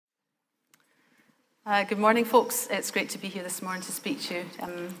Good morning, folks. It's great to be here this morning to speak to you.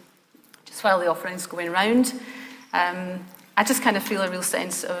 Just while the offering's going round, I just kind of feel a real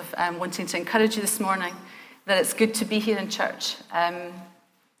sense of wanting to encourage you this morning that it's good to be here in church.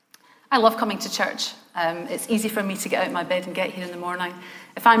 I love coming to church. It's easy for me to get out of my bed and get here in the morning.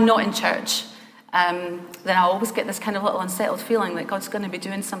 If I'm not in church, then I always get this kind of little unsettled feeling that God's going to be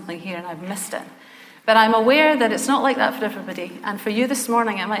doing something here and I've missed it. But I'm aware that it's not like that for everybody. And for you this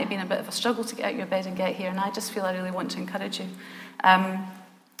morning, it might have been a bit of a struggle to get out of your bed and get here. And I just feel I really want to encourage you.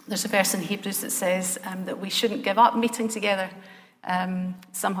 There's a verse in Hebrews that says that we shouldn't give up meeting together.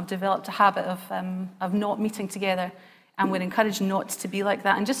 Some have developed a habit of not meeting together. And we're encouraged not to be like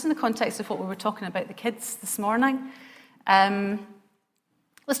that. And just in the context of what we were talking about, the kids this morning,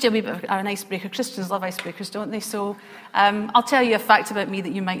 let's do a wee bit of an icebreaker. Christians love icebreakers, don't they? So I'll tell you a fact about me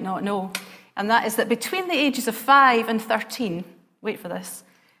that you might not know. And that is that between the ages of 5 and 13, wait for this,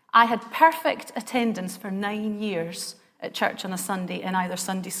 I had perfect attendance for 9 years at church on a Sunday in either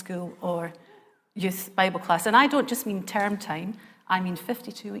Sunday school or youth Bible class. And I don't just mean term time, I mean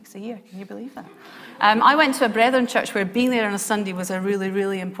 52 weeks a year. Can you believe that? I went to a Brethren church where being there on a Sunday was a really,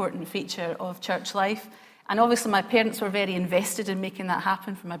 really important feature of church life. And obviously my parents were very invested in making that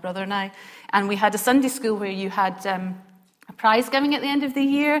happen for my brother and I. And we had a Sunday school where you had a prize giving at the end of the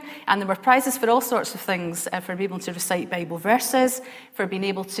year, and there were prizes for all sorts of things, for being able to recite Bible verses, for being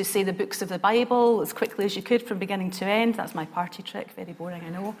able to say the books of the Bible as quickly as you could from beginning to end. That's my party trick, very boring, I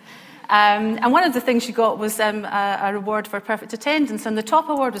know. And one of the things you got was a reward for perfect attendance, and the top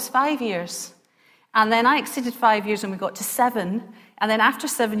award was 5 years. And then I exceeded 5 years and we got to 7, and then after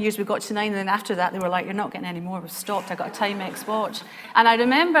 7 years we got to 9, and then after that they were like, you're not getting any more, we've stopped, I got a Timex watch. And I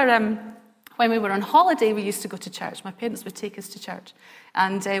remember when we were on holiday, we used to go to church. My parents would take us to church.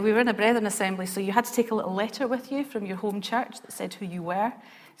 And we were in a Brethren assembly, so you had to take a little letter with you from your home church that said who you were,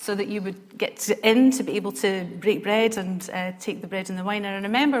 so that you would get in to be able to break bread and take the bread and the wine. And I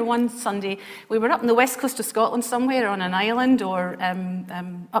remember one Sunday, we were up on the west coast of Scotland somewhere, on an island, or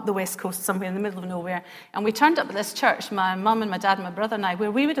up the west coast somewhere in the middle of nowhere. And we turned up at this church, my mum and my dad and my brother and I, where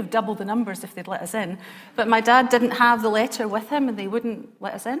we would have doubled the numbers if they'd let us in. But my dad didn't have the letter with him, and they wouldn't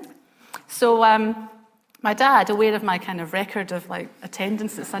let us in. So my dad, aware of my kind of record of like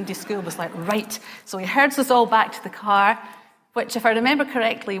attendance at Sunday school, was like, right. So he herds us all back to the car, which, if I remember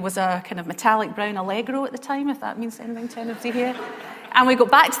correctly, was a kind of metallic brown Allegro at the time, if that means anything to anybody here. And we go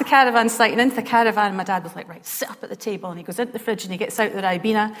back to the caravan site, and into the caravan, my dad was like, right, sit up at the table. And he goes into the fridge, and he gets out the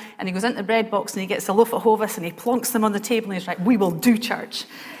Ribena, and he goes into the bread box, and he gets a loaf of Hovis, and he plonks them on the table, and he's like, we will do church.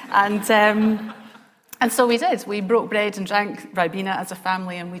 And so we did. We broke bread and drank Ribena as a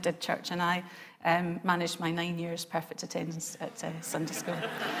family, and we did church, and I managed my 9 years perfect attendance at Sunday school.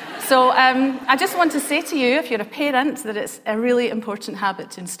 So I just want to say to you, if you're a parent, that it's a really important habit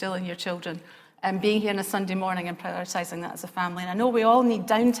to instill in your children, being here on a Sunday morning and prioritising that as a family. And I know we all need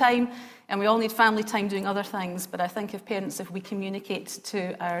downtime, and we all need family time doing other things, but I think if parents, if we communicate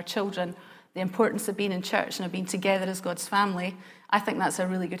to our children the importance of being in church and of being together as God's family, I think that's a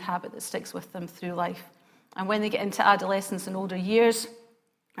really good habit that sticks with them through life. And when they get into adolescence and older years,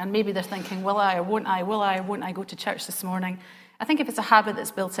 and maybe they're thinking, will I or won't I, won't I go to church this morning? I think if it's a habit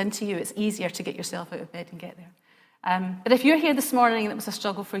that's built into you, it's easier to get yourself out of bed and get there. But if you're here this morning and it was a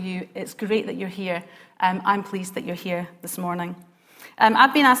struggle for you, it's great that you're here. I'm pleased that you're here this morning.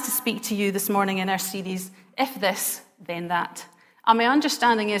 I've been asked to speak to you this morning in our series, If This, Then That. And my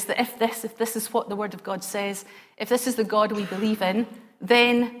understanding is that if this is what the Word of God says, if this is the God we believe in,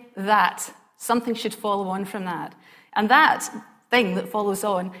 then that. Something should follow on from that. And that thing that follows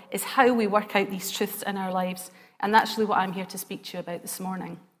on is how we work out these truths in our lives. And that's really what I'm here to speak to you about this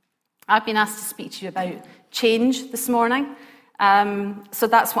morning. I've been asked to speak to you about change this morning. So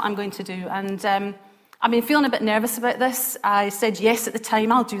that's what I'm going to do. And I've been feeling a bit nervous about this. I said yes at the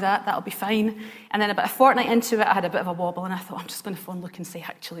time, I'll do that, that'll be fine. And then about a fortnight into it, I had a bit of a wobble, and I thought, I'm just going to phone Luke and say,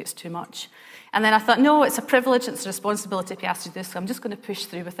 actually, it's too much. And then I thought, no, it's a privilege, it's a responsibility to be asked to do this, so I'm just going to push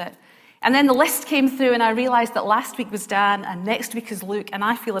through with it. And then the list came through, and I realised that last week was Dan, and next week is Luke, and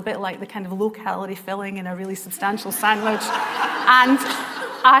I feel a bit like the kind of low-calorie filling in a really substantial sandwich. And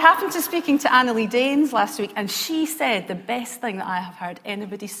I happened to speaking to Annalie Danes last week, and she said the best thing that I have heard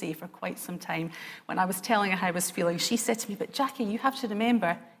anybody say for quite some time. When I was telling her how I was feeling, she said to me, but Jackie, you have to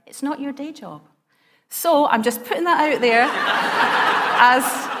remember, it's not your day job. So I'm just putting that out there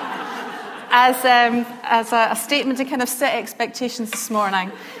as a statement to kind of set expectations this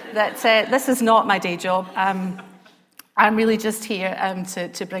morning, that this is not my day job. I'm really just here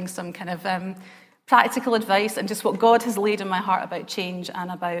to bring some kind of practical advice and just what God has laid in my heart about change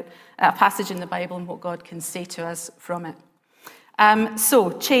and about a passage in the Bible and what God can say to us from it.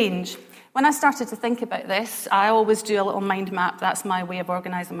 So, change. When I started to think about this, I always do a little mind map. That's my way of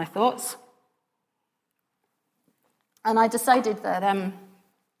organising my thoughts. And I decided that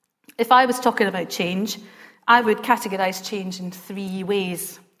if I was talking about change, I would categorise change in 3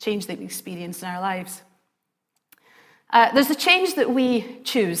 ways, change that we experience in our lives. There's the change that we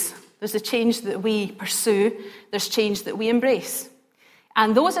choose. There's the change that we pursue. There's change that we embrace.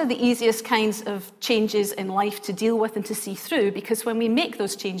 And those are the easiest kinds of changes in life to deal with and to see through, because when we make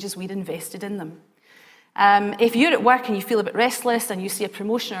those changes, we're invested in them. If you're at work and you feel a bit restless and you see a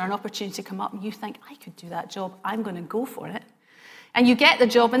promotion or an opportunity come up and you think, I could do that job, I'm going to go for it. And you get the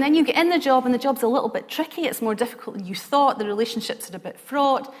job, and then you get in the job, and the job's a little bit tricky, it's more difficult than you thought, the relationships are a bit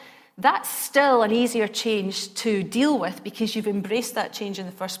fraught. That's still an easier change to deal with because you've embraced that change in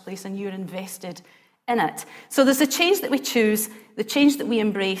the first place and you're invested in it. So there's the change that we choose, the change that we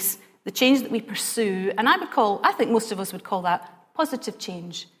embrace, the change that we pursue, and I think most of us would call that positive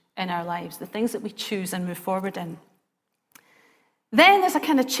change in our lives, the things that we choose and move forward in. Then there's a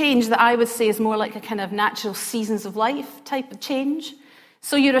kind of change that I would say is more like a kind of natural seasons of life type of change.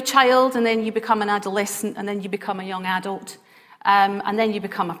 So you're a child, and then you become an adolescent, and then you become a young adult, and then you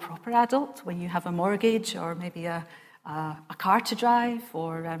become a proper adult when you have a mortgage or maybe a car to drive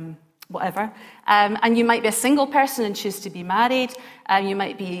or whatever. And you might be a single person and choose to be married. You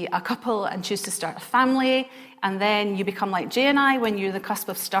might be a couple and choose to start a family. And then you become like Jay and I when you're the cusp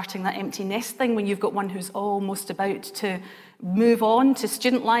of starting that empty nest thing, when you've got one who's almost about to move on to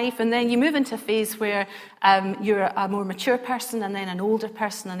student life. And then you move into a phase where you're a more mature person, and then an older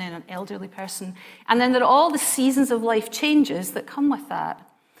person, and then an elderly person. And then there are all the seasons of life changes that come with that.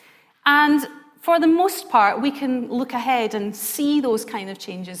 And for the most part, we can look ahead and see those kind of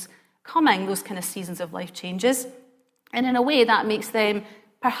changes coming, those kind of seasons of life changes. And in a way, that makes them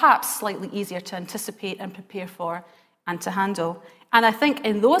perhaps slightly easier to anticipate and prepare for and to handle. And I think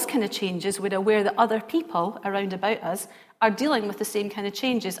in those kind of changes, we're aware that other people around about us are dealing with the same kind of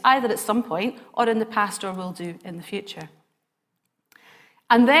changes, either at some point or in the past or will do in the future.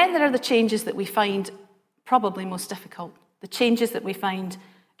 And then there are the changes that we find probably most difficult, the changes that we find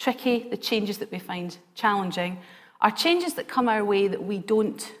tricky, the changes that we find challenging, are changes that come our way that we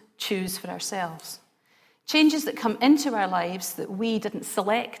don't choose for ourselves. Changes that come into our lives that we didn't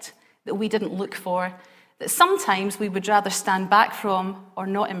select, that we didn't look for, that sometimes we would rather stand back from or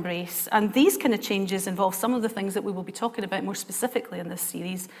not embrace. And these kind of changes involve some of the things that we will be talking about more specifically in this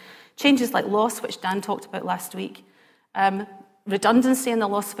series. Changes like loss, which Dan talked about last week, redundancy and the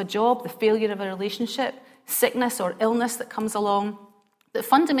loss of a job, the failure of a relationship, sickness or illness that comes along, that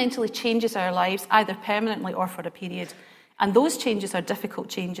fundamentally changes our lives, either permanently or for a period. And those changes are difficult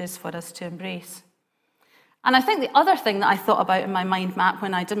changes for us to embrace. And I think the other thing that I thought about in my mind map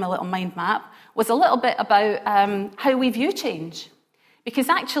when I did my little mind map was a little bit about how we view change. Because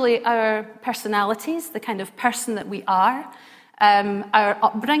actually our personalities, the kind of person that we are, our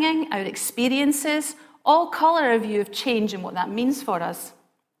upbringing, our experiences, all colour our view of change and what that means for us.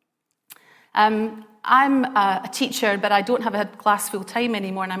 I'm a teacher, but I don't have a class full time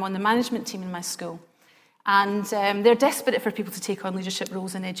anymore, and I'm on the management team in my school. And they're desperate for people to take on leadership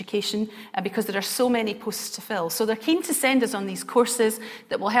roles in education because there are so many posts to fill. So they're keen to send us on these courses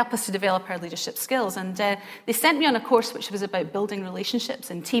that will help us to develop our leadership skills. And they sent me on a course which was about building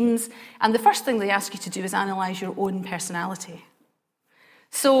relationships in teams. And the first thing they ask you to do is analyse your own personality.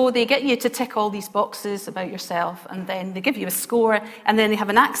 So they get you to tick all these boxes about yourself, and then they give you a score, and then they have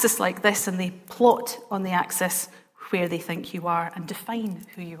an axis like this, and they plot on the axis where they think you are and define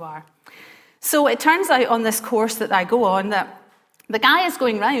who you are. So it turns out on this course that I go on that the guy is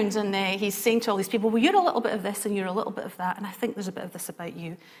going round and he's saying to all these people, well, you're a little bit of this and you're a little bit of that, and I think there's a bit of this about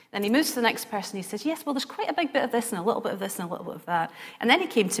you. Then he moves to the next person, he says, yes, well, there's quite a big bit of this and a little bit of this and a little bit of that. And then he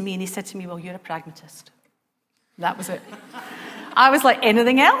came to me and he said to me, well, you're a pragmatist. That was it. I was like,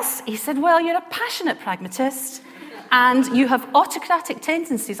 anything else? He said, well, you're a passionate pragmatist and you have autocratic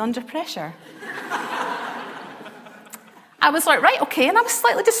tendencies under pressure. I was like, right, okay, and I was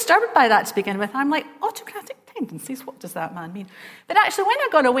slightly disturbed by that to begin with. I'm like, autocratic tendencies, what does that man mean? But actually, when I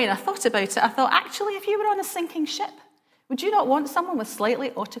got away and I thought about it, I thought, actually, if you were on a sinking ship, would you not want someone with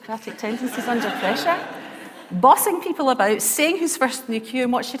slightly autocratic tendencies under pressure? Bossing people about, saying who's first in the queue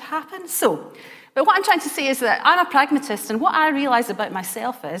and what should happen? But what I'm trying to say is that I'm a pragmatist, and what I realise about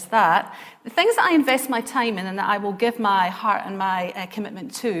myself is that the things that I invest my time in and that I will give my heart and my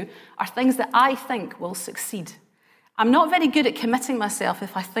commitment to are things that I think will succeed. I'm not very good at committing myself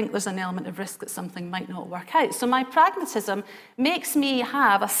if I think there's an element of risk that something might not work out. So my pragmatism makes me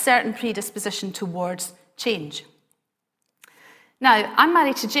have a certain predisposition towards change. Now, I'm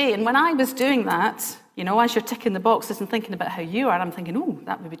married to Jay, and when I was doing that, You know, as you're ticking the boxes and thinking about how you are, I'm thinking, oh,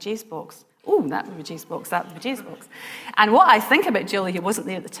 that would be Jay's box. Oh, that would be Jay's box. That would be Jay's box. And what I think about Julie, who wasn't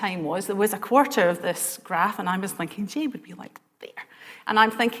there at the time, was there was a quarter of this graph, and I was thinking Jay would be like there. And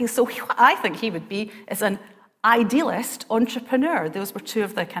I'm thinking, so what I think he would be is an idealist entrepreneur. Those were two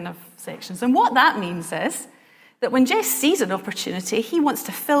of the kind of sections. And what that means is that when Jay sees an opportunity, he wants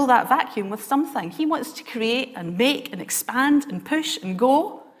to fill that vacuum with something. He wants to create and make and expand and push and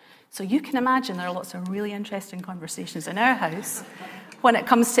go. So you can imagine there are lots of really interesting conversations in our house when it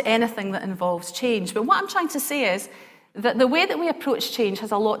comes to anything that involves change. But what I'm trying to say is that the way that we approach change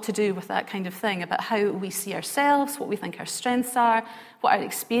has a lot to do with that kind of thing, about how we see ourselves, what we think our strengths are, what our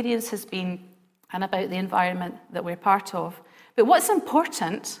experience has been, and about the environment that we're part of. But what's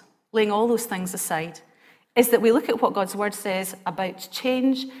important, laying all those things aside, is that we look at what God's word says about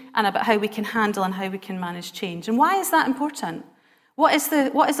change and about how we can handle and how we can manage change. And why is that important? What is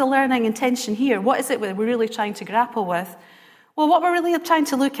the learning intention here? What is it that we're really trying to grapple with? Well, what we're really trying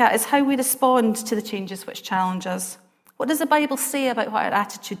to look at is how we respond to the changes which challenge us. What does the Bible say about what our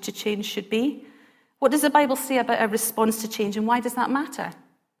attitude to change should be? What does the Bible say about our response to change, and why does that matter?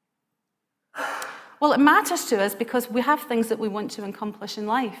 Well, it matters to us because we have things that we want to accomplish in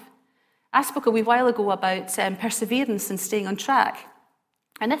life. I spoke a wee while ago about perseverance and staying on track.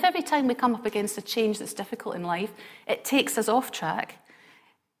 And if every time we come up against a change that's difficult in life, it takes us off track,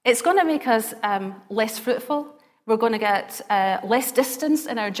 it's going to make us less fruitful. We're going to get less distance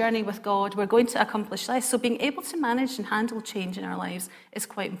in our journey with God. We're going to accomplish less. So being able to manage and handle change in our lives is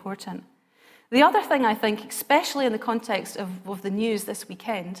quite important. The other thing I think, especially in the context of the news this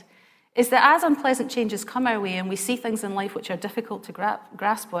weekend, is that as unpleasant changes come our way and we see things in life which are difficult to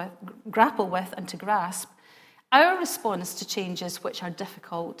grapple with and to grasp, our response to changes which are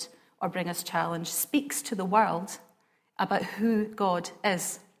difficult or bring us challenge speaks to the world about who God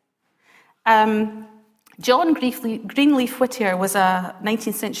is. John Greenleaf Whittier was a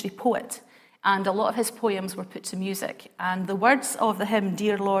 19th century poet, and a lot of his poems were put to music. And the words of the hymn,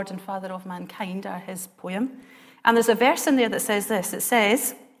 Dear Lord and Father of Mankind, are his poem. And there's a verse in there that says this. It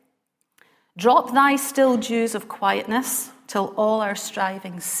says, drop thy still dews of quietness till all our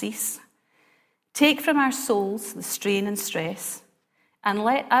strivings cease. Take from our souls the strain and stress, and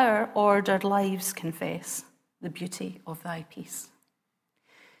let our ordered lives confess the beauty of thy peace.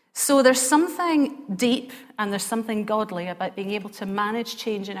 So there's something deep and there's something godly about being able to manage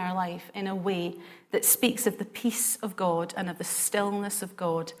change in our life in a way that speaks of the peace of God and of the stillness of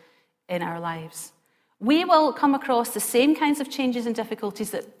God in our lives. We will come across the same kinds of changes and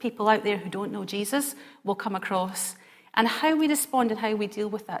difficulties that people out there who don't know Jesus will come across. And how we respond and how we deal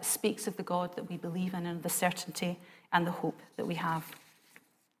with that speaks of the God that we believe in and the certainty and the hope that we have.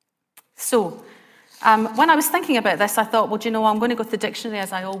 So, when I was thinking about this, I thought, well, do you know, I'm going to go to the dictionary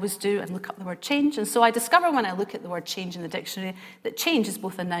as I always do and look up the word change. And so I discover when I look at the word change in the dictionary that change is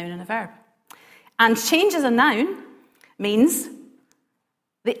both a noun and a verb. And change as a noun means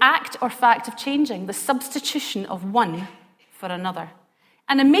the act or fact of changing, the substitution of one for another.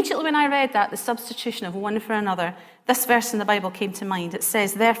 And immediately when I read that, the substitution of one for another, this verse in the Bible came to mind. It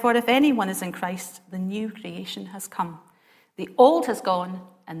says, therefore, if anyone is in Christ, the new creation has come. The old has gone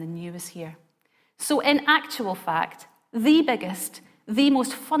and the new is here. So in actual fact, the biggest, the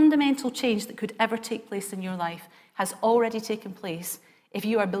most fundamental change that could ever take place in your life has already taken place if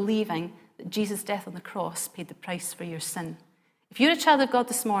you are believing that Jesus' death on the cross paid the price for your sin. If you're a child of God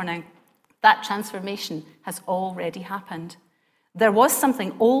this morning, that transformation has already happened. There was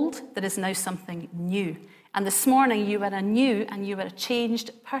something old that is now something new. And this morning you are a new and you are a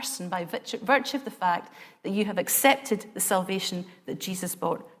changed person by virtue of the fact that you have accepted the salvation that Jesus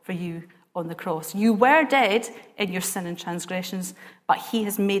bought for you on the cross. You were dead in your sin and transgressions, but he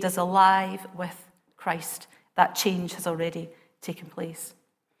has made us alive with Christ. That change has already taken place.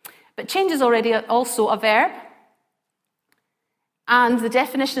 But change is already also a verb. And the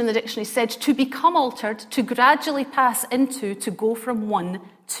definition in the dictionary said to become altered, to gradually pass into, to go from one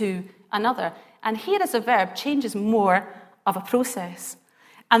to another. And here as a verb, change is more of a process.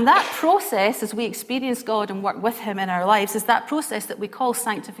 And that process, as we experience God and work with him in our lives, is that process that we call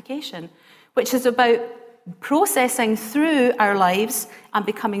sanctification, which is about processing through our lives and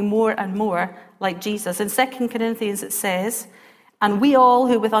becoming more and more like Jesus. In 2 Corinthians it says, and we all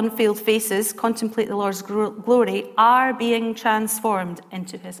who with unveiled faces contemplate the Lord's glory are being transformed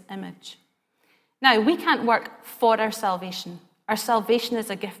into his image. Now, we can't work for our salvation. Our salvation is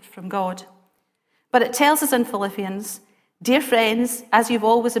a gift from God. But it tells us in Philippians, dear friends, as you've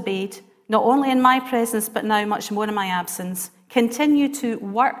always obeyed, not only in my presence, but now much more in my absence, continue to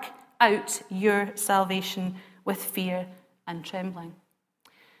work out your salvation with fear and trembling.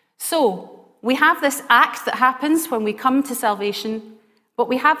 So, we have this act that happens when we come to salvation, but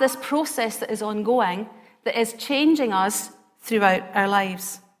we have this process that is ongoing, that is changing us throughout our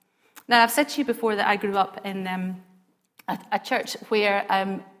lives. Now, I've said to you before that I grew up in a church where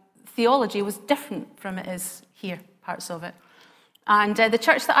theology was different from it is here, parts of it. And the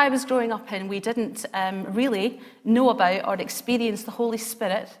church that I was growing up in, we didn't really know about or experience the Holy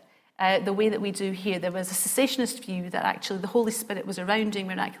Spirit the way that we do here. There was a cessationist view that actually the Holy Spirit was around doing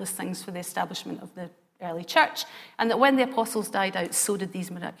miraculous things for the establishment of the early church, and that when the apostles died out, so did these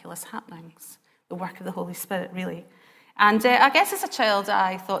miraculous happenings, the work of the Holy Spirit, really. And I guess as a child,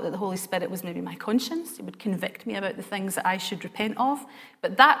 I thought that the Holy Spirit was maybe my conscience. It would convict me about the things that I should repent of,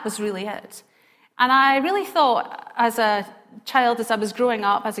 but that was really it. And I really thought as a child, as I was growing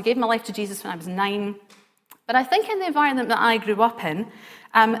up, as I gave my life to Jesus when I was 9, but I think in the environment that I grew up in,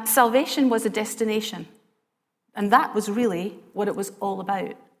 salvation was a destination. And that was really what it was all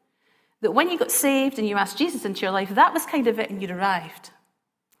about. That when you got saved and you asked Jesus into your life, that was kind of it and you'd arrived.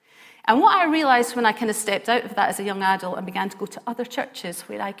 And what I realised when I kind of stepped out of that as a young adult and began to go to other churches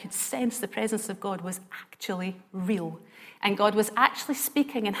where I could sense the presence of God was actually real. And God was actually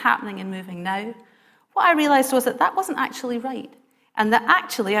speaking and happening and moving now. What I realised was that that wasn't actually right. And that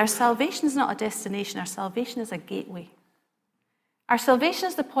actually our salvation is not a destination, our salvation is a gateway. Our salvation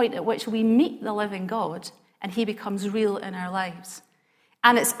is the point at which we meet the living God and he becomes real in our lives.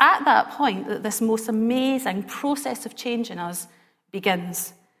 And it's at that point that this most amazing process of change in us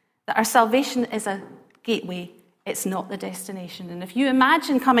begins. That our salvation is a gateway, it's not the destination. And if you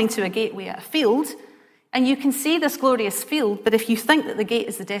imagine coming to a gateway at a field, and you can see this glorious field, but if you think that the gate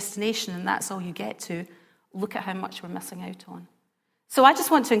is the destination and that's all you get to, look at how much we're missing out on. So I just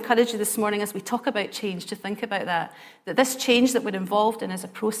want to encourage you this morning as we talk about change to think about that this change that we're involved in is a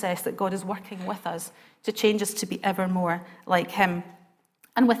process that God is working with us to change us to be ever more like him.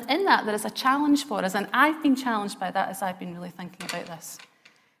 And within that, there is a challenge for us, and I've been challenged by that as I've been really thinking about this.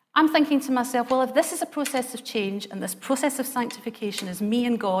 I'm thinking to myself, well, if this is a process of change and this process of sanctification is me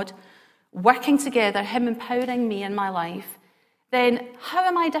and God working together, him empowering me in my life, then how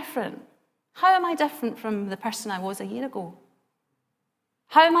am I different? How am I different from the person I was a year ago?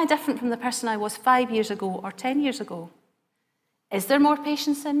 How am I different from the person I was 5 years ago or 10 years ago? Is there more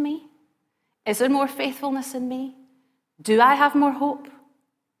patience in me? Is there more faithfulness in me? Do I have more hope?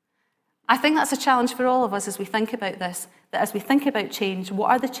 I think that's a challenge for all of us as we think about this, that as we think about change,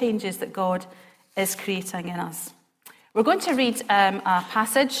 what are the changes that God is creating in us? We're going to read a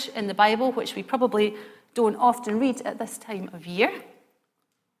passage in the Bible which we probably don't often read at this time of year.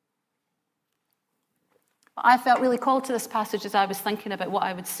 But I felt really called to this passage as I was thinking about what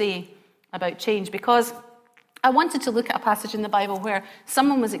I would say about change, because I wanted to look at a passage in the Bible where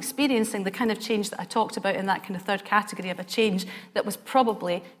someone was experiencing the kind of change that I talked about in that kind of third category of a change that was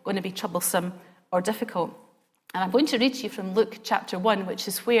probably going to be troublesome or difficult. And I'm going to read to you from Luke chapter 1, which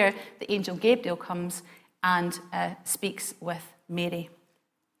is where the angel Gabriel comes and speaks with Mary.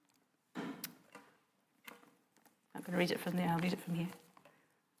 I'm not going to read it from there, I'll read it from here.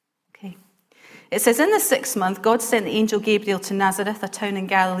 Okay. It says, in the 6th month, God sent the angel Gabriel to Nazareth, a town in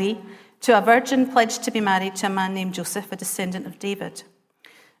Galilee, to a virgin pledged to be married to a man named Joseph, a descendant of David.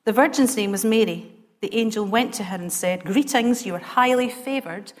 The virgin's name was Mary. The angel went to her and said, greetings, you are highly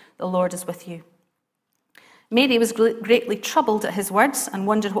favoured, the Lord is with you. Mary was greatly troubled at his words and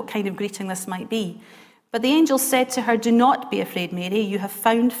wondered what kind of greeting this might be. But the angel said to her, do not be afraid, Mary, you have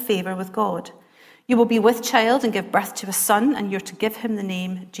found favour with God. You will be with child and give birth to a son, and you're to give him the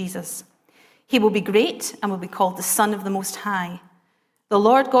name Jesus. He will be great and will be called the Son of the Most High. The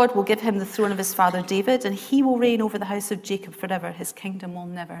Lord God will give him the throne of his father David, and he will reign over the house of Jacob forever. His kingdom will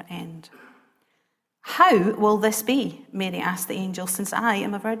never end. How will this be? Mary asked the angel, since I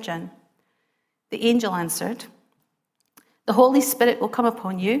am a virgin. The angel answered, the Holy Spirit will come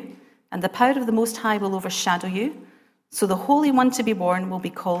upon you, and the power of the Most High will overshadow you. So the Holy One to be born will be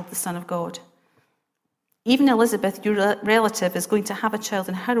called the Son of God. Even Elizabeth, your relative, is going to have a child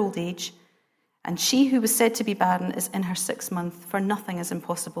in her old age, and she who was said to be barren is in her 6th month, for nothing is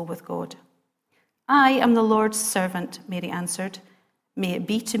impossible with God. I am the Lord's servant, Mary answered. May it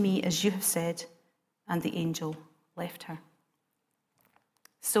be to me as you have said. And the angel left her.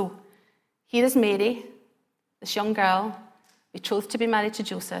 So, here is Mary, this young girl, betrothed to be married to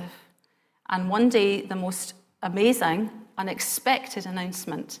Joseph, and one day the most amazing, unexpected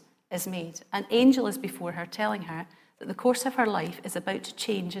announcement is made. An angel is before her telling her that the course of her life is about to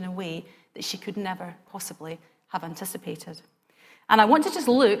change in a way that she could never possibly have anticipated. And I want to just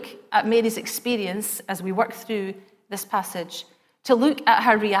look at Mary's experience as we work through this passage, to look at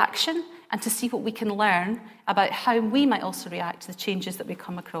her reaction and to see what we can learn about how we might also react to the changes that we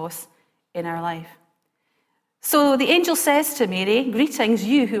come across in our life. So the angel says to Mary, "Greetings,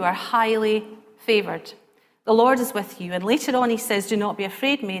 you who are highly favored. The Lord is with you." And later on he says, "Do not be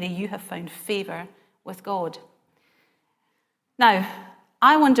afraid, Mary, you have found favor with God." Now,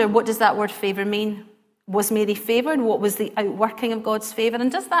 I wonder, what does that word favor mean? Was Mary favored? What was the outworking of God's favor?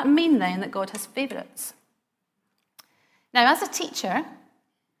 And does that mean then that God has favorites? Now, as a teacher,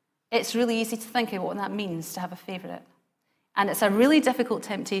 it's really easy to think of what that means to have a favorite. And it's a really difficult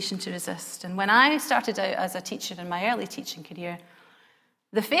temptation to resist. And when I started out as a teacher in my early teaching career,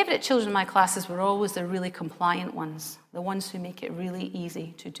 the favourite children in my classes were always the really compliant ones, the ones who make it really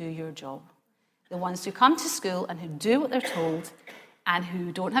easy to do your job, the ones who come to school and who do what they're told and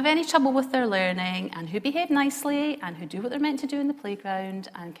who don't have any trouble with their learning and who behave nicely and who do what they're meant to do in the playground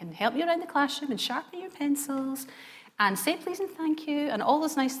and can help you around the classroom and sharpen your pencils and say please and thank you and all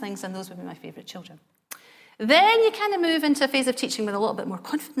those nice things, and those would be my favourite children. Then you kind of move into a phase of teaching with a little bit more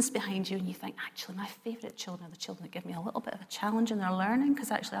confidence behind you, and you think, actually, my favourite children are the children that give me a little bit of a challenge in their learning,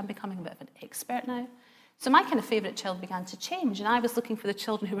 because actually I'm becoming a bit of an expert now. So my kind of favourite child began to change, and I was looking for the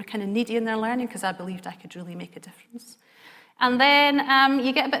children who were kind of needy in their learning, because I believed I could really make a difference. And then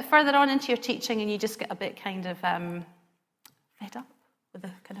you get a bit further on into your teaching, and you just get a bit kind of fed up with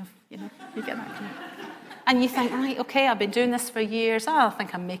the kind of, you get that kind of... And you think, right, okay, I've been doing this for years. I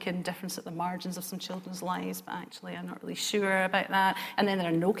think I'm making a difference at the margins of some children's lives, but actually I'm not really sure about that. And then there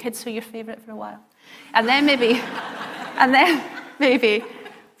are no kids who are your favourite for a while. And then maybe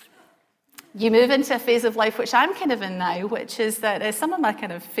you move into a phase of life which I'm kind of in now, which is that some of my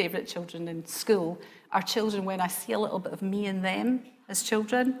kind of favourite children in school are children when I see a little bit of me in them as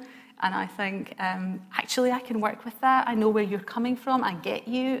children. And I think, actually, I can work with that. I know where you're coming from. I get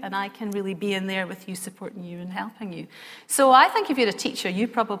you. And I can really be in there with you, supporting you and helping you. So I think if you're a teacher, you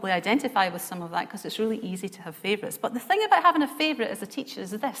probably identify with some of that because it's really easy to have favourites. But the thing about having a favourite as a teacher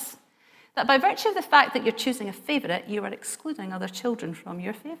is this, that by virtue of the fact that you're choosing a favourite, you are excluding other children from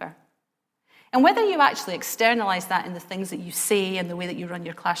your favour. And whether you actually externalise that in the things that you say and the way that you run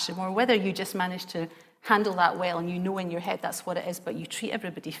your classroom, or whether you just manage to handle that well and you know in your head that's what it is, but you treat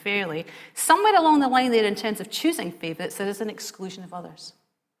everybody fairly, somewhere along the line there in terms of choosing favourites, there is an exclusion of others.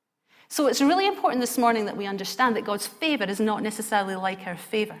 So it's really important this morning that we understand that God's favour is not necessarily like our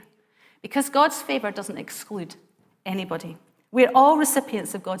favour, because God's favour doesn't exclude anybody. We're all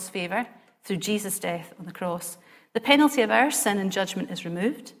recipients of God's favour through Jesus' death on the cross. The penalty of our sin and judgment is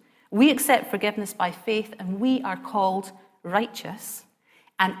removed. We accept forgiveness by faith, and we are called righteous.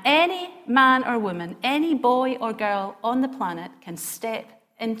 And any man or woman, any boy or girl on the planet can step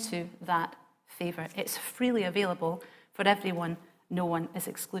into that favour. It's freely available for everyone. No one is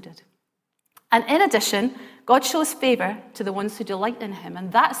excluded. And in addition, God shows favour to the ones who delight in him.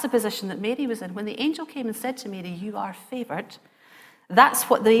 And that's the position that Mary was in. When the angel came and said to Mary, "You are favoured," that's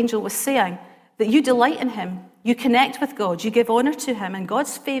what the angel was saying, that you delight in him, you connect with God, you give honour to him, and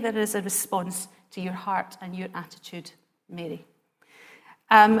God's favour is a response to your heart and your attitude, Mary.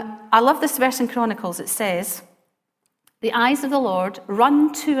 I love this verse in Chronicles. It says, "The eyes of the Lord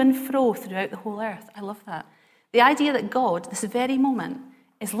run to and fro throughout the whole earth." I love that. The idea that God, this very moment,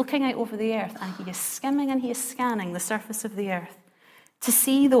 is looking out over the earth and he is skimming and he is scanning the surface of the earth to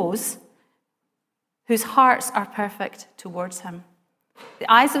see those whose hearts are perfect towards him.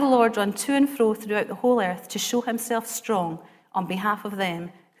 The eyes of the Lord run to and fro throughout the whole earth to show himself strong on behalf of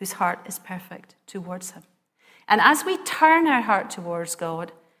them whose heart is perfect towards him. And as we turn our heart towards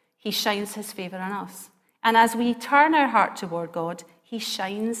God, he shines his favour on us. And as we turn our heart toward God, he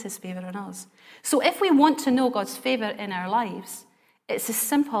shines his favour on us. So if we want to know God's favour in our lives, it's as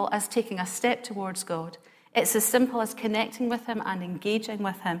simple as taking a step towards God. It's as simple as connecting with him and engaging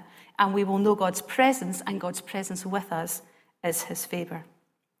with him, and we will know God's presence, and God's presence with us is his favour.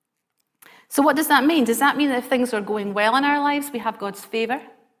 So what does that mean? Does that mean that if things are going well in our lives, we have God's favour?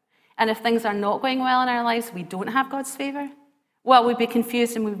 And if things are not going well in our lives, we don't have God's favour? Well, we'd be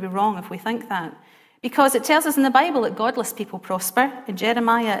confused and we'd be wrong if we think that. Because it tells us in the Bible that godless people prosper. In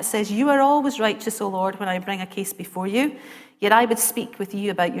Jeremiah it says, "You are always righteous, O Lord, when I bring a case before you. Yet I would speak with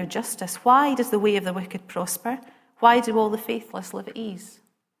you about your justice. Why does the way of the wicked prosper? Why do all the faithless live at ease?"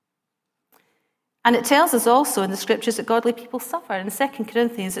 And it tells us also in the scriptures that godly people suffer. In 2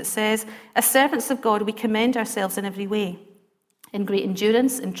 Corinthians it says, "As servants of God, we commend ourselves in every way, in great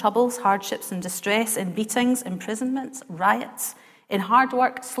endurance, in troubles, hardships, and distress, in beatings, imprisonments, riots, in hard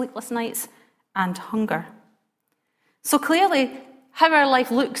work, sleepless nights, and hunger." So clearly, how our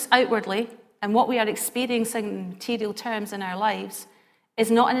life looks outwardly and what we are experiencing in material terms in our lives is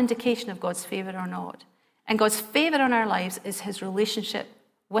not an indication of God's favour or not. And God's favour on our lives is his relationship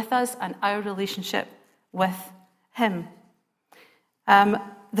with us and our relationship with him.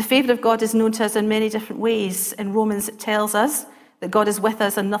 The favour of God is known to us in many different ways. In Romans, it tells us that God is with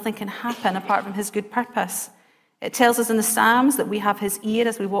us and nothing can happen apart from his good purpose. It tells us in the Psalms that we have his ear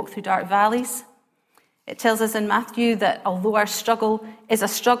as we walk through dark valleys. It tells us in Matthew that although our struggle is a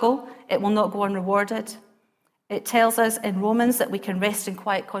struggle, it will not go unrewarded. It tells us in Romans that we can rest in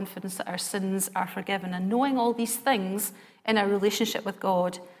quiet confidence that our sins are forgiven. And knowing all these things in our relationship with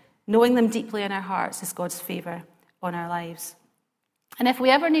God, knowing them deeply in our hearts, is God's favour on our lives. And if we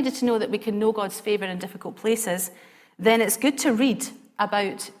ever needed to know that we can know God's favour in difficult places, then it's good to read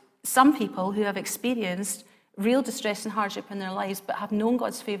about some people who have experienced real distress and hardship in their lives but have known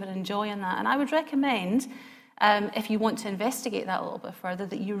God's favour and joy in that. And I would recommend, if you want to investigate that a little bit further,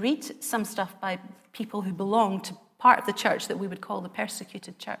 that you read some stuff by people who belong to part of the church that we would call the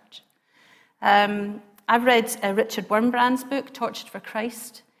persecuted church. I've read Richard Wurmbrand's book, Tortured for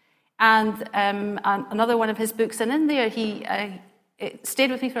Christ, and another one of his books, and in there it stayed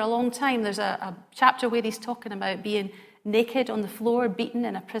with me for a long time. There's a chapter where he's talking about being naked on the floor, beaten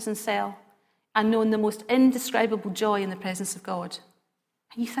in a prison cell, and knowing the most indescribable joy in the presence of God.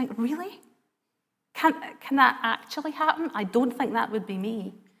 And you think, really? Can that actually happen? I don't think that would be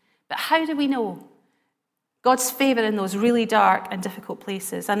me. But how do we know God's favour in those really dark and difficult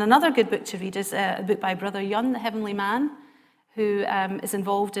places? And another good book to read is a book by Brother Yun, the Heavenly Man, who is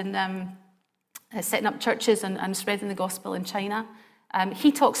involved in setting up churches and spreading the gospel in China.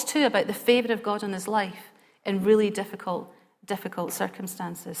 He talks too about the favour of God in his life in really difficult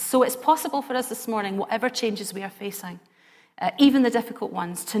circumstances. So it's possible for us this morning, whatever changes we are facing, even the difficult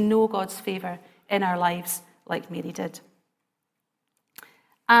ones, to know God's favour in our lives like Mary did.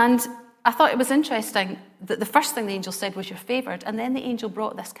 And I thought it was interesting that the first thing the angel said was, "You're favoured," and then the angel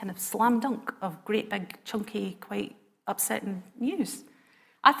brought this kind of slam dunk of great big chunky, quite upsetting news.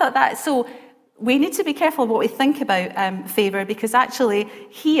 I thought that, so we need to be careful what we think about favour, because actually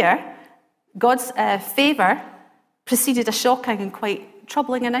here, God's favour preceded a shocking and quite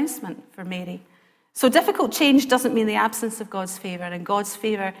troubling announcement for Mary. So difficult change doesn't mean the absence of God's favour, and God's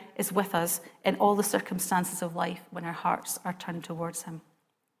favour is with us in all the circumstances of life when our hearts are turned towards him.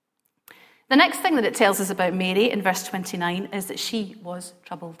 The next thing that it tells us about Mary in verse 29 is that she was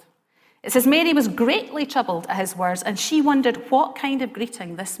troubled. It says, Mary was greatly troubled at his words, and she wondered what kind of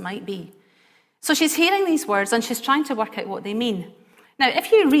greeting this might be. So she's hearing these words and she's trying to work out what they mean. Now,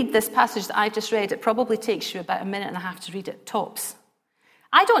 if you read this passage that I just read, it probably takes you about a minute and a half to read it tops.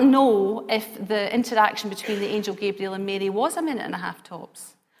 I don't know if the interaction between the angel Gabriel and Mary was a minute and a half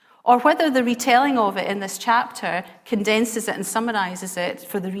tops, or whether the retelling of it in this chapter condenses it and summarises it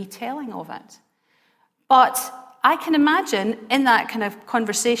for the retelling of it. But I can imagine in that kind of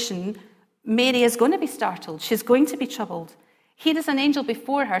conversation, Mary is going to be startled. She's going to be troubled. Here is an angel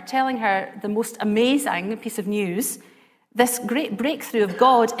before her telling her the most amazing piece of news, this great breakthrough of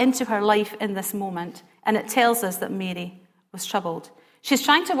God into her life in this moment. And it tells us that Mary was troubled. She's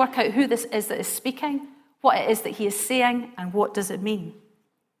trying to work out who this is that is speaking, what it is that he is saying, and what does it mean.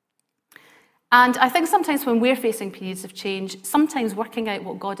 And I think sometimes when we're facing periods of change, sometimes working out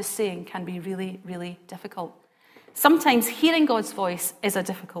what God is saying can be really, really difficult. Sometimes hearing God's voice is a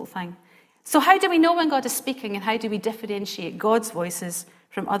difficult thing. So how do we know when God is speaking, and how do we differentiate God's voices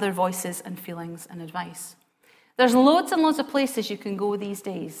from other voices and feelings and advice? There's loads and loads of places you can go these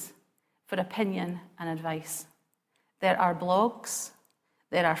days for opinion and advice. There are blogs,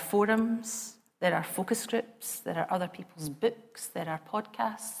 there are forums, there are focus groups, there are other people's books, there are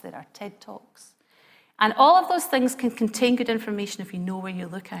podcasts, there are TED Talks. And all of those things can contain good information if you know where you're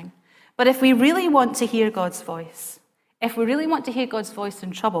looking. But if we really want to hear God's voice, if we really want to hear God's voice in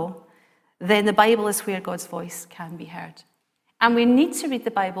trouble, then the Bible is where God's voice can be heard. And we need to read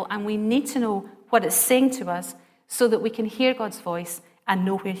the Bible, and we need to know what it's saying to us so that we can hear God's voice and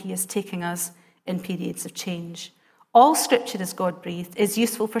know where he is taking us in periods of change. All scripture is God-breathed, is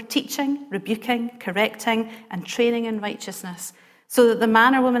useful for teaching, rebuking, correcting, and training in righteousness, so that the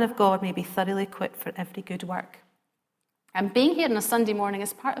man or woman of God may be thoroughly equipped for every good work. And being here on a Sunday morning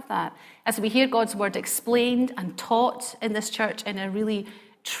is part of that, as we hear God's word explained and taught in this church in a really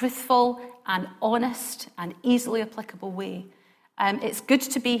truthful and honest and easily applicable way. It's good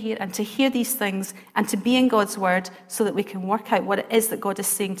to be here and to hear these things and to be in God's word so that we can work out what it is that God is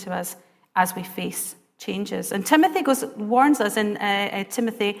saying to us as we face changes. And Timothy warns us in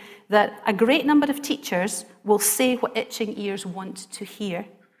Timothy that a great number of teachers will say what itching ears want to hear,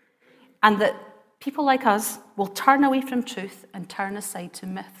 and that people like us will turn away from truth and turn aside to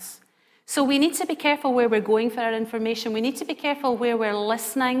myths. So we need to be careful where we're going for our information. We need to be careful where we're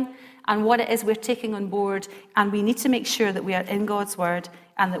listening and what it is we're taking on board. And we need to make sure that we are in God's word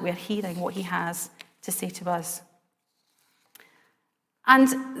and that we're hearing what he has to say to us. And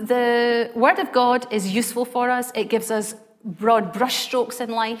the Word of God is useful for us. It gives us broad brushstrokes in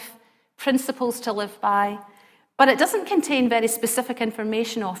life, principles to live by, but it doesn't contain very specific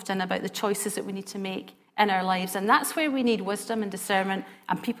information often about the choices that we need to make in our lives. And that's where we need wisdom and discernment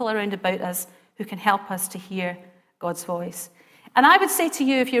and people around about us who can help us to hear God's voice. And I would say to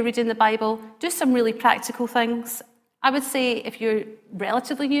you, if you're reading the Bible, do some really practical things. I would say if you're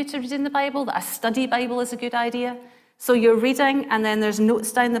relatively new to reading the Bible, that a study Bible is a good idea. So you're reading, and then there's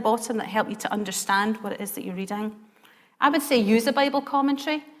notes down the bottom that help you to understand what it is that you're reading. I would say use a Bible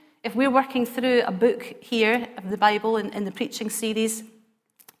commentary. If we're working through a book here of the Bible in the preaching series,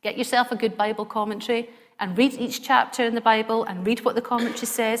 get yourself a good Bible commentary and read each chapter in the Bible and read what the commentary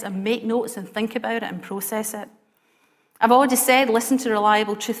says and make notes and think about it and process it. I've already said, listen to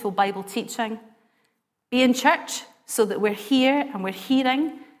reliable, truthful Bible teaching. Be in church so that we're here and we're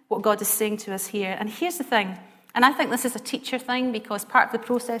hearing what God is saying to us here. And here's the thing, and I think this is a teacher thing, because part of the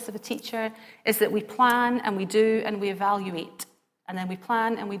process of a teacher is that we plan and we do and we evaluate. And then we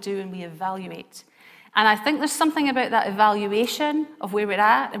plan and we do and we evaluate. And I think there's something about that evaluation of where we're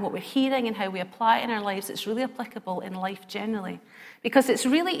at and what we're hearing and how we apply it in our lives that's really applicable in life generally. Because it's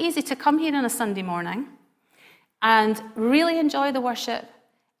really easy to come here on a Sunday morning and really enjoy the worship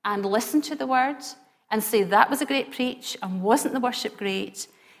and listen to the words and say that was a great preach and wasn't the worship great,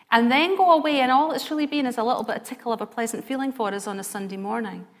 and then go away and all it's really been is a little bit of tickle of a pleasant feeling for us on a Sunday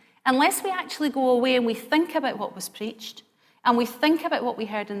morning. Unless we actually go away and we think about what was preached and we think about what we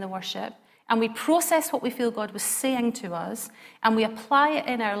heard in the worship and we process what we feel God was saying to us and we apply it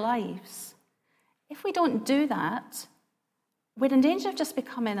in our lives, if we don't do that, we're in danger of just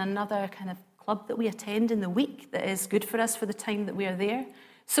becoming another kind of club that we attend in the week that is good for us for the time that we are there.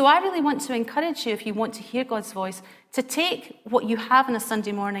 So I really want to encourage you, if you want to hear God's voice, to take what you have on a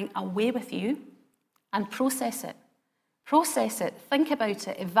Sunday morning away with you and process it. Process it, think about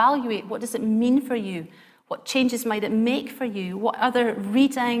it, evaluate what does it mean for you, what changes might it make for you, what other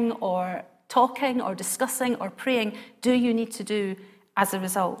reading or talking or discussing or praying do you need to do as a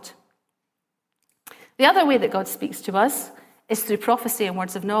result. The other way that God speaks to us is through prophecy and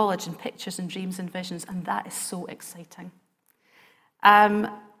words of knowledge and pictures and dreams and visions, and that is so exciting.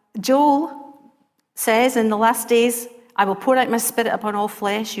 Joel says, in the last days, I will pour out my spirit upon all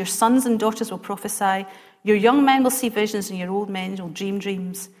flesh. Your sons and daughters will prophesy. Your young men will see visions, and your old men will dream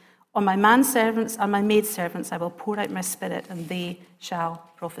dreams. On my manservants and my maidservants I will pour out my spirit, and they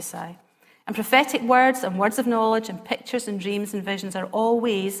shall prophesy. And prophetic words and words of knowledge and pictures and dreams and visions are all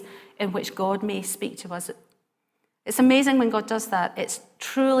ways in which God may speak to us. It's amazing when God does that. It's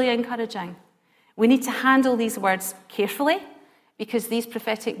truly encouraging. We need to handle these words carefully, because these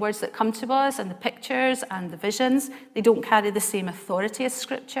prophetic words that come to us and the pictures and the visions, they don't carry the same authority as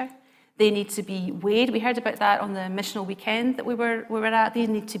Scripture. They need to be weighed. We heard about that on the missional weekend that we were at. They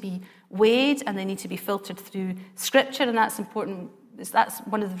need to be weighed and they need to be filtered through Scripture, and that's important. That's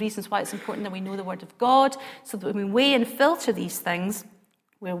one of the reasons why it's important that we know the Word of God, so that when we weigh and filter these things,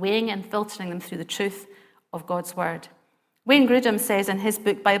 we're weighing and filtering them through the truth of God's Word. Wayne Grudem says in his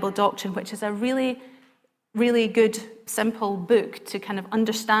book, Bible Doctrine, which is a really good, simple book to kind of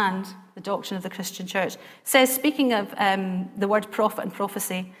understand the doctrine of the Christian church, says, speaking of the word prophet and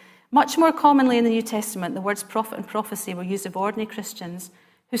prophecy, much more commonly in the New Testament, the words prophet and prophecy were used of ordinary Christians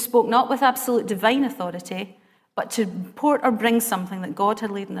who spoke not with absolute divine authority, but to report or bring something that God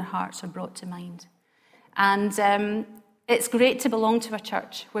had laid in their hearts or brought to mind. And it's great to belong to a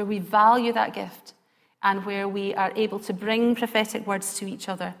church where we value that gift and where we are able to bring prophetic words to each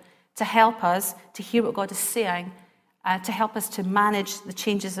other to help us to hear what God is saying, to help us to manage the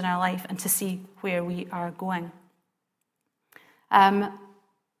changes in our life and to see where we are going.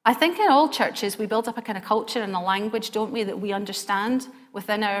 I think in all churches we build up a kind of culture and a language, don't we, that we understand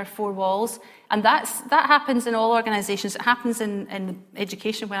within our four walls. And that happens in all organisations. It happens in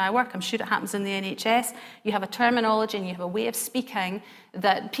education where I work. I'm sure it happens in the NHS. You have a terminology and you have a way of speaking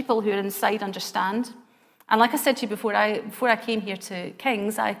that people who are inside understand. And like I said to you before I came here to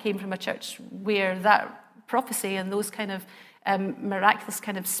King's, I came from a church where that prophecy and those kind of miraculous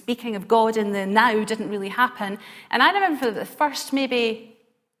kind of speaking of God in the now didn't really happen. And I remember for the first maybe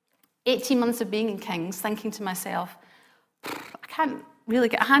 18 months of being in King's thinking to myself, I can't really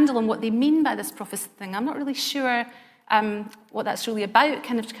get a handle on what they mean by this prophecy thing. I'm not really sure what that's really about,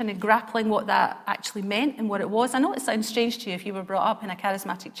 kind of grappling what that actually meant and what it was. I know it sounds strange to you if you were brought up in a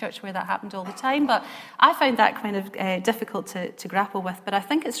charismatic church where that happened all the time, but I found that kind of difficult to grapple with. But I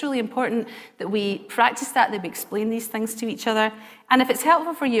think it's really important that we practice that we explain these things to each other. And if it's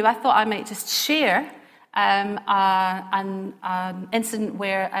helpful for you, I thought I might just share an incident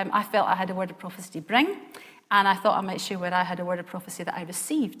where I felt I had a word of prophecy to bring. And I thought I might share where I had a word of prophecy that I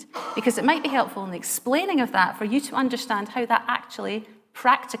received, because it might be helpful in the explaining of that for you to understand how that actually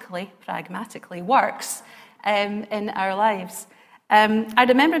pragmatically works in our lives. I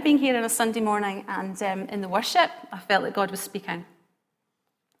remember being here on a Sunday morning, and in the worship, I felt that God was speaking.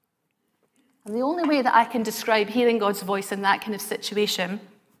 And the only way that I can describe hearing God's voice in that kind of situation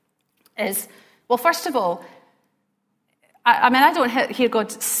is, well, first of all, I don't hear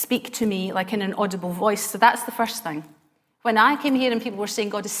God speak to me like in an audible voice, so that's the first thing. When I came here and people were saying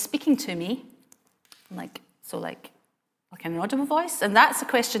God is speaking to me, I'm like in an audible voice? And that's a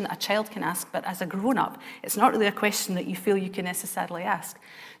question that a child can ask, but as a grown-up, it's not really a question that you feel you can necessarily ask.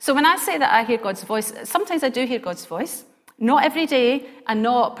 So when I say that I hear God's voice, sometimes I do hear God's voice, not every day and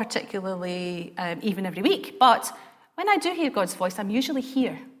not particularly even every week, but when I do hear God's voice, I'm usually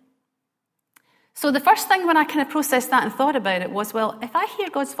here. So the first thing when I kind of processed that and thought about it was, well, if I hear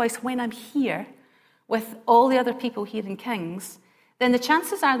God's voice when I'm here with all the other people here in Kings, then the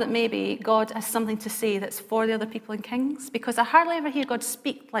chances are that maybe God has something to say that's for the other people in Kings, because I hardly ever hear God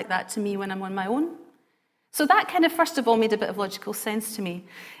speak like that to me when I'm on my own. So that kind of, first of all, made a bit of logical sense to me.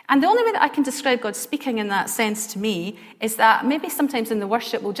 And the only way that I can describe God speaking in that sense to me is that maybe sometimes in the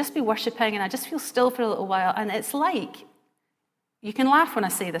worship we'll just be worshipping and I just feel still for a little while, and it's like, you can laugh when I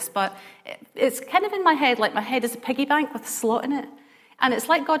say this, but it's kind of in my head like my head is a piggy bank with a slot in it. And it's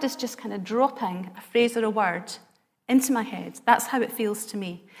like God is just kind of dropping a phrase or a word into my head. That's how it feels to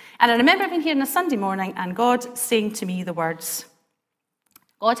me. And I remember being here on a Sunday morning and God saying to me the words,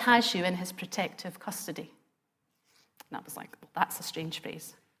 God has you in his protective custody. And I was like, well, that's a strange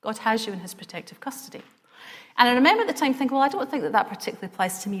phrase. God has you in his protective custody. And I remember at the time thinking, well, I don't think that particularly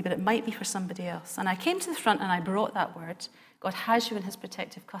applies to me, but it might be for somebody else. And I came to the front and I brought that word, God has you in his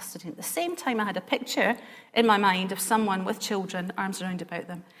protective custody. At the same time, I had a picture in my mind of someone with children, arms around about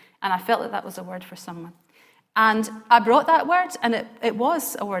them. And I felt that was a word for someone. And I brought that word, and it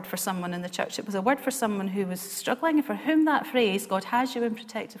was a word for someone in the church. It was a word for someone who was struggling, and for whom that phrase, God has you in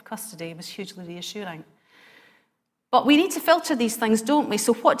protective custody, was hugely reassuring. But we need to filter these things, don't we?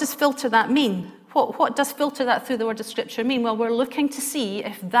 So what does filter that mean? What does filter that through the word of Scripture mean? Well, we're looking to see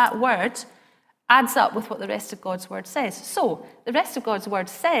if that word adds up with what the rest of God's word says. So the rest of God's word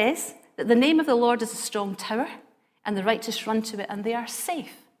says that the name of the Lord is a strong tower, and the righteous run to it, and they are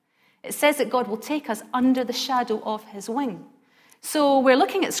safe. It says that God will take us under the shadow of his wing. So we're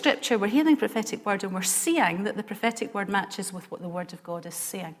looking at Scripture, we're hearing prophetic word, and we're seeing that the prophetic word matches with what the word of God is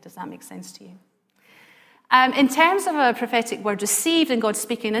saying. Does that make sense to you? In terms of a prophetic word received and God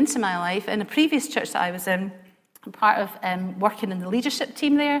speaking into my life, in a previous church that I was in, I'm part of working in the leadership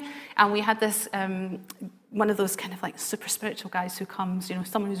team there, and we had this one of those kind of like super spiritual guys who comes,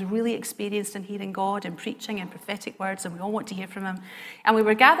 someone who's really experienced in hearing God and preaching and prophetic words, and we all want to hear from him. And we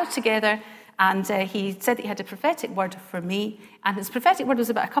were gathered together, and he said that he had a prophetic word for me, and his prophetic word was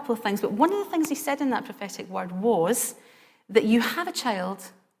about a couple of things, but one of the things he said in that prophetic word was that you have a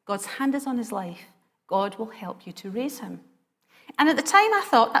child, God's hand is on his life, God will help you to raise him. And at the time I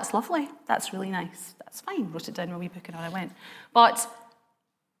thought, that's lovely, that's really nice, that's fine, wrote it down in my wee book and on I went. But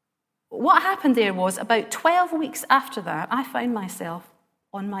what happened there was, about 12 weeks after that, I found myself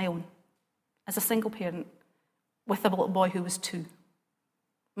on my own as a single parent with a little boy who was 2.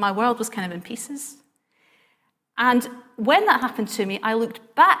 My world was kind of in pieces. And when that happened to me, I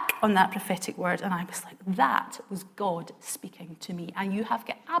looked back on that prophetic word and I was like, that was God speaking to me. And you have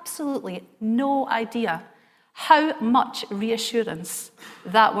got absolutely no idea how much reassurance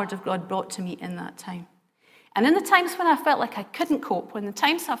that word of God brought to me in that time. And in the times when I felt like I couldn't cope, when the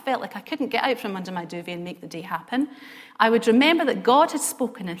times I felt like I couldn't get out from under my duvet and make the day happen, I would remember that God had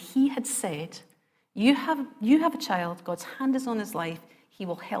spoken and he had said, you have a child, God's hand is on his life, he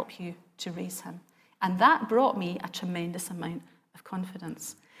will help you to raise him. And that brought me a tremendous amount of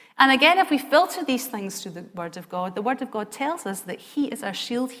confidence. And again, if we filter these things through the word of God tells us that he is our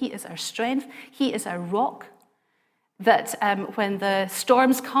shield, he is our strength, he is our rock, that when the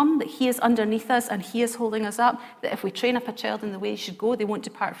storms come, that he is underneath us and he is holding us up, that if we train up a child in the way he should go, they won't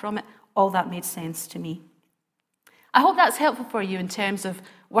depart from it. All that made sense to me. I hope that's helpful for you in terms of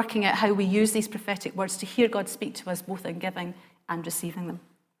working out how we use these prophetic words to hear God speak to us, both in giving and receiving them.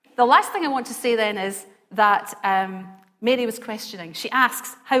 The last thing I want to say then is that Mary was questioning. She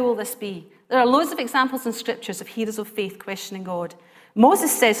asks, how will this be? There are loads of examples in scriptures of heroes of faith questioning God.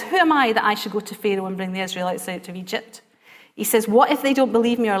 Moses says, who am I that I should go to Pharaoh and bring the Israelites out of Egypt? He says, what if they don't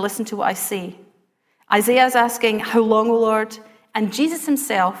believe me or listen to what I say? Isaiah is asking, how long, O Lord? And Jesus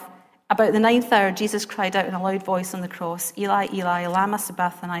himself, about the 9th hour, Jesus cried out in a loud voice on the cross, Eli, Eli, lama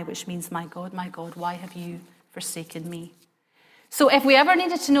sabachthani, which means, my God, why have you forsaken me? So if we ever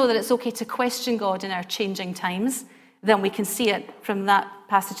needed to know that it's okay to question God in our changing times, then we can see it from that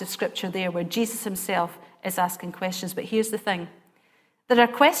passage of scripture there where Jesus himself is asking questions. But here's the thing. There are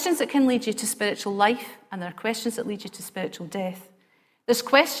questions that can lead you to spiritual life, and there are questions that lead you to spiritual death. There's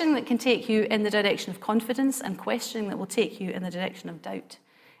questioning that can take you in the direction of confidence, and questioning that will take you in the direction of doubt.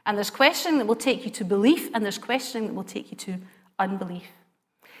 And there's questioning that will take you to belief, and there's questioning that will take you to unbelief.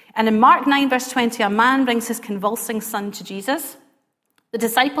 And in Mark 9, verse 20, a man brings his convulsing son to Jesus. The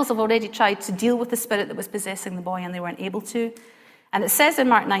disciples have already tried to deal with the spirit that was possessing the boy, and they weren't able to. And it says in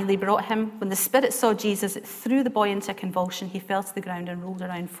Mark 9, they brought him. When the spirit saw Jesus, it threw the boy into a convulsion. He fell to the ground and rolled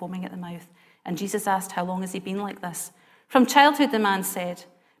around, foaming at the mouth. And Jesus asked, how long has he been like this? From childhood, the man said,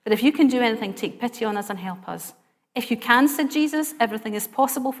 but if you can do anything, take pity on us and help us. If you can, said Jesus, everything is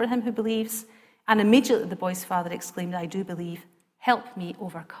possible for him who believes. And immediately the boy's father exclaimed, I do believe. Help me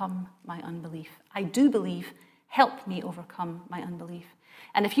overcome my unbelief. I do believe. Help me overcome my unbelief.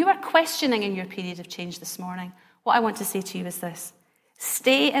 And if you are questioning in your period of change this morning, what I want to say to you is this.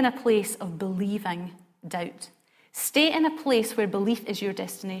 Stay in a place of believing doubt. Stay in a place where belief is your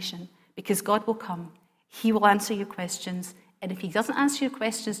destination, because God will come. He will answer your questions. And if he doesn't answer your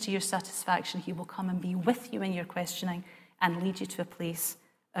questions to your satisfaction, he will come and be with you in your questioning and lead you to a place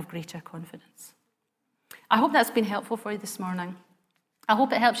of greater confidence. I hope that's been helpful for you this morning. I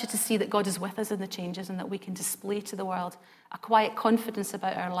hope it helps you to see that God is with us in the changes and that we can display to the world a quiet confidence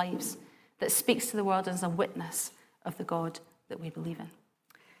about our lives that speaks to the world as a witness of the God that we believe in.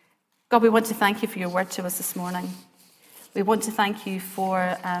 God, we want to thank you for your word to us this morning. We want to thank you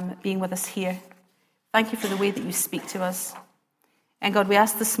for being with us here. Thank you for the way that you speak to us. And God, we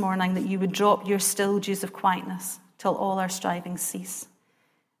ask this morning that you would drop your still dews of quietness till all our strivings cease,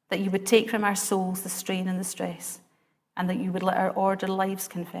 that you would take from our souls the strain and the stress, and that you would let our ordered lives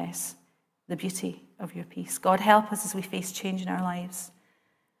confess the beauty of your peace. God, help us as we face change in our lives.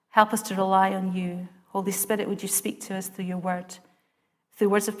 Help us to rely on you. Holy Spirit, would you speak to us through your word, through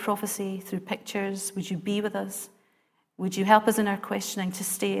words of prophecy, through pictures? Would you be with us? Would you help us in our questioning to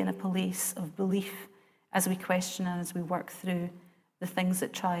stay in a place of belief as we question and as we work through the things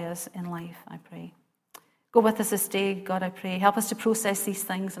that try us in life, I pray. Go with us this day, God, I pray. Help us to process these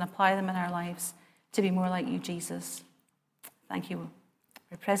things and apply them in our lives to be more like you, Jesus. Thank you for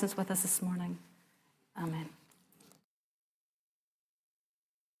your presence with us this morning. Amen.